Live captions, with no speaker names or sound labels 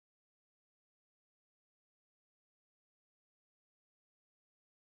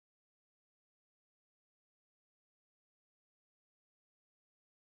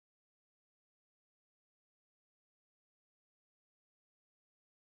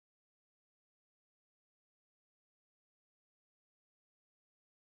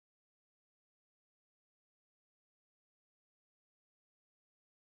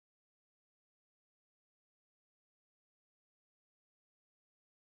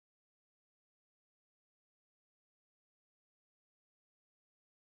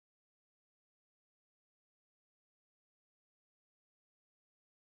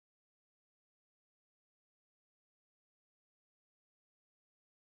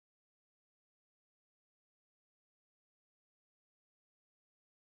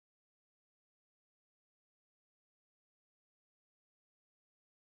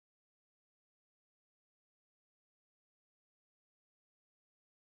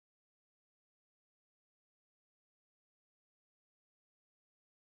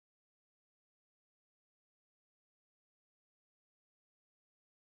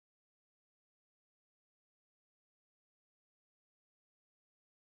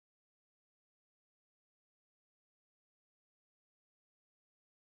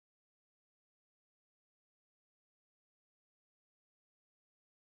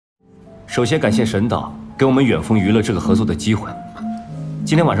首先感谢沈导给我们远峰娱乐这个合作的机会。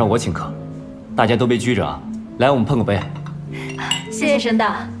今天晚上我请客，大家都别拘着啊！来，我们碰个杯。谢谢沈导，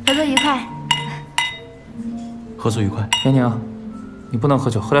合作愉快。合作愉快。妍宁，你不能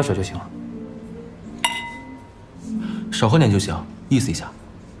喝酒，喝点水就行了。少喝点就行，意思一下。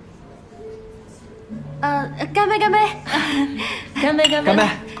干杯，干杯，干杯，干杯！干杯！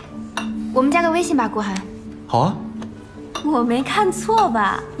我们加个微信吧，顾寒。好啊。 我没看错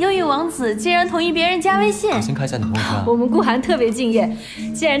吧？英语王子竟然同意别人加微信。我先看一下你朋友圈。我们顾寒特别敬业，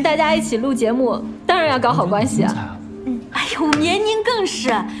既然大家一起录节目，当然要搞好关系啊。哎呦，我们严宁更是，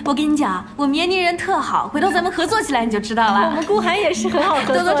我跟你讲，我们严宁人特好，回头咱们合作起来你就知道了。我们顾寒也是很好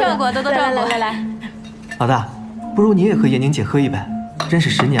合作的，多多照顾，多多照顾。来，老大，不如你也和严宁姐喝一杯，认识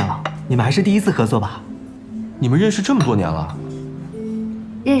10年了，你们还是第一次合作吧？你们认识这么多年了？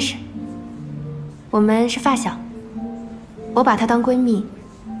认识，我们是发小。 我把她当闺蜜，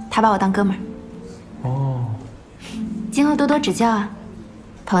她把我当哥们儿。哦，今后多多指教啊，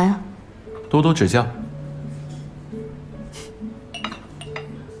朋友。多多指教。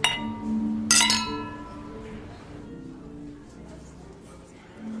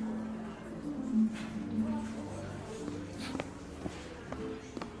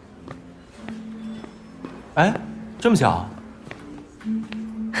哎，这么巧？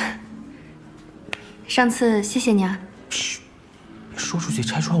上次谢谢你啊。 说出去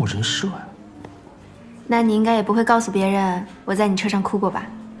拆穿我人设呀！那你应该也不会告诉别人我在你车上哭过吧？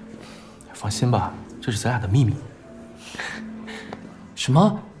放心吧，这是咱俩的秘密。什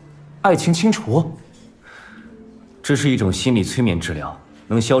么？爱情清除？这是一种心理催眠治疗，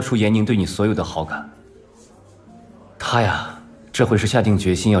能消除严宁对你所有的好感。他呀，这回是下定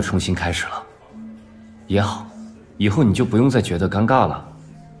决心要重新开始了。也好，以后你就不用再觉得尴尬了。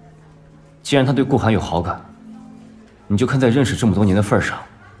既然他对顾寒有好感。 你就看在认识这么多年的份上，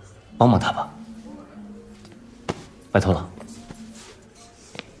帮帮他吧，拜托了。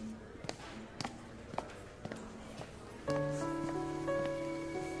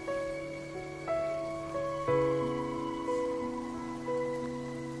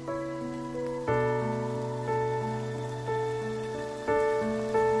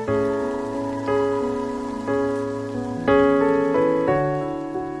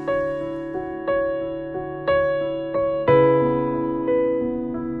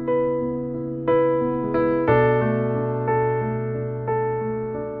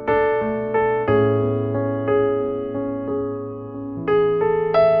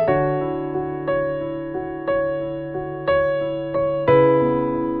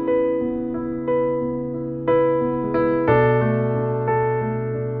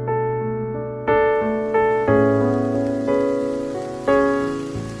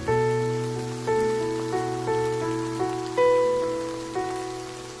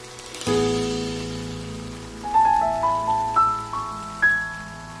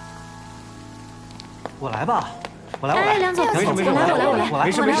我来吧，我来。哎，梁总，没事，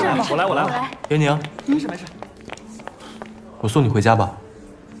我来。严宁，没事。我送你回家吧。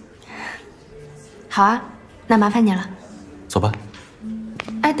好啊，那麻烦你了。走吧。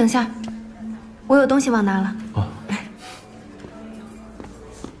哎，等下，我有东西忘拿了。哦。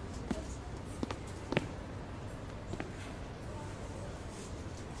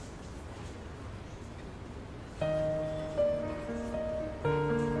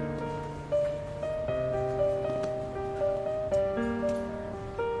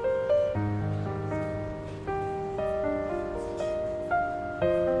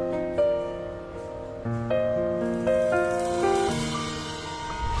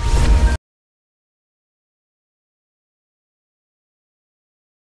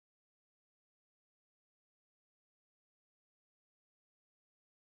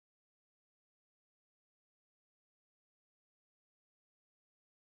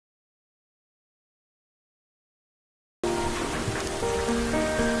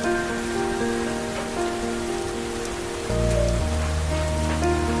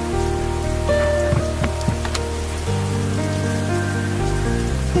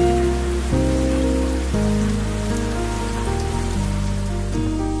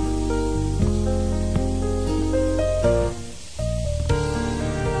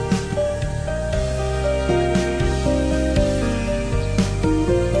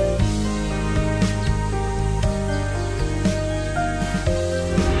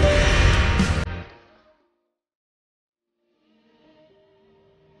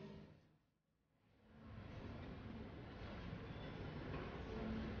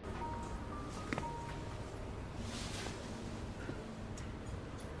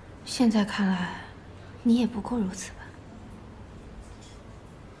 现在看来，你也不过如此吧。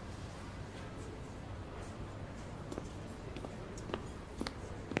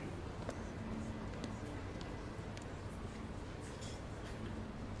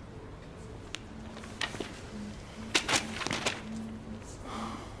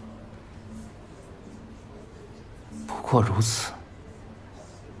过如此。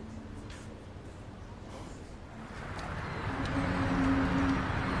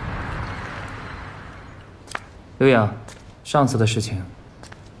刘洋，上次的事情，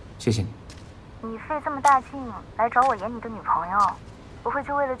谢谢你。你费这么大劲来找我演你的女朋友，不会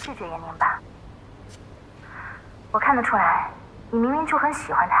就为了拒绝严宁吧？我看得出来，你明明就很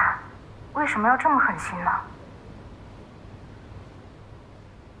喜欢他，为什么要这么狠心呢？